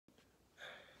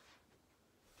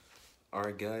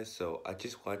Alright guys, so I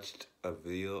just watched a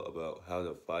video about how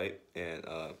to fight and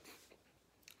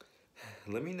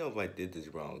let me know if I did this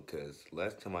wrong because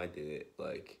last time I did it,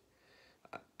 like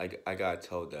I got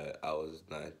told that I was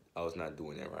not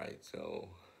doing it right. So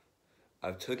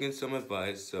I've taken some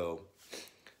advice, so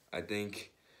I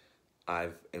think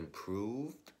I've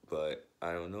improved, but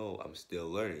I don't know, I'm still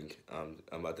learning. I'm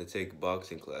about to take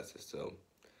boxing classes, so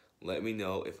let me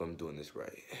know if I'm doing this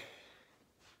right.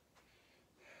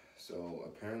 So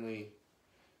apparently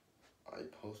I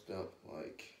post up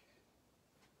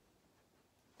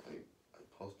I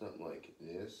post up like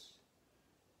this,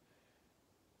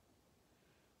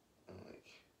 and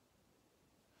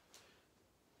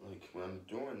like when I'm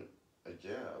doing a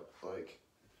jab,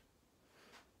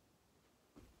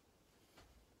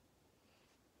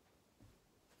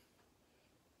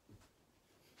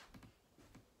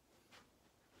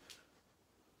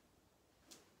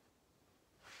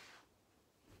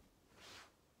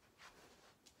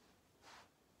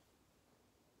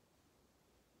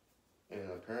 and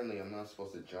apparently I'm not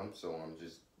supposed to jump, so I'm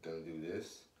just gonna do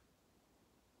this.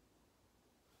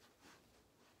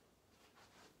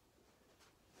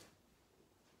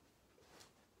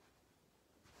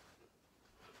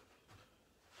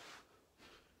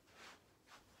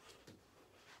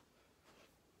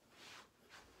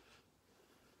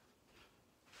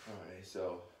 Alright,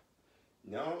 so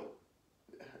now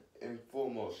in full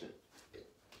motion.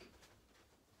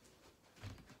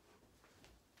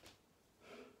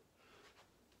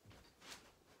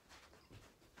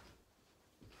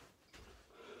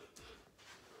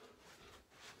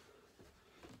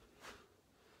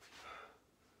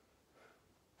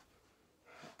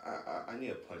 I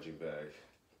need a punching bag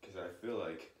because I feel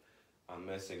like I'm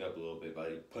messing up a little bit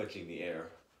by punching the air.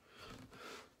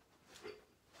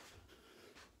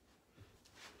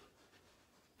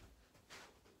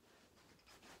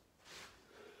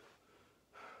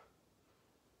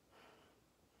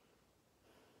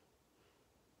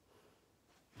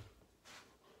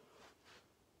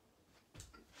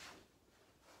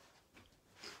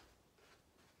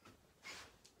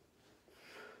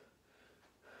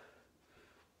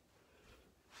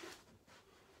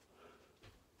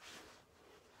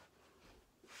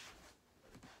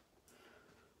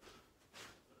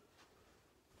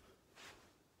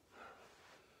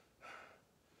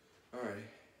 Alright.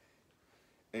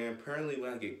 And apparently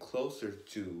when I get closer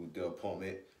to the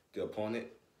opponent, so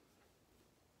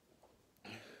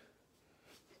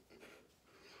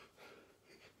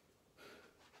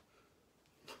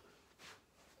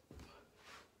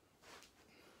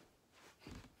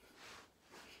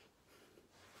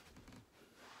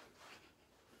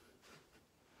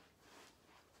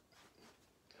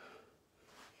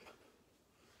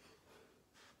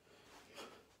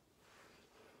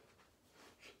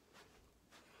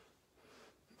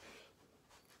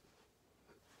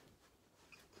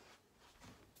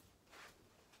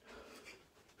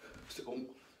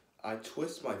I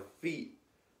twist my feet.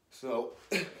 So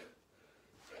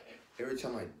every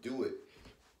time I do it,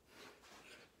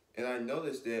 and I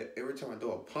notice that every time I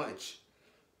throw a punch,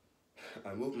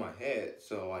 I move my head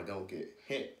so I don't get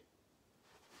hit.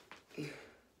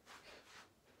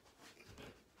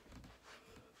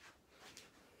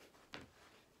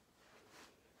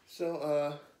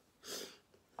 So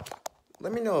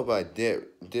let me know if I did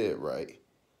it right,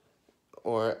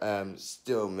 or I'm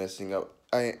still messing up.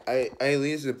 I at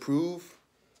least approve.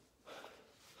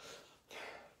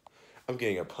 I'm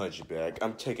getting a punch bag.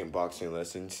 I'm taking boxing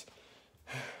lessons.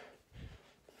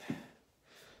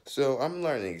 So I'm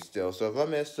learning still. So if I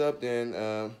mess up, then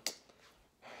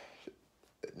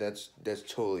that's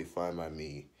totally fine by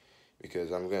me,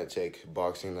 because I'm gonna take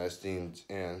boxing lessons.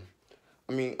 And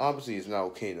I mean, obviously it's not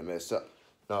okay to mess up.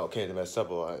 Not okay to mess up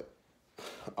a lot.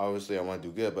 Obviously I want to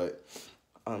do good, but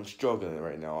I'm struggling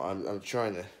right now. I'm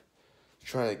trying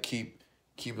to keep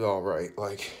it all right.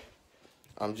 Like,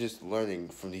 I'm just learning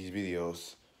from these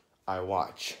videos I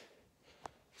watch.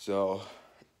 So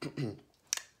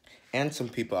and some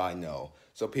people I know.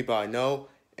 So people I know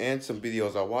and some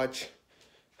videos I watch.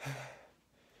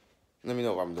 Let me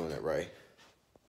know if I'm doing it right.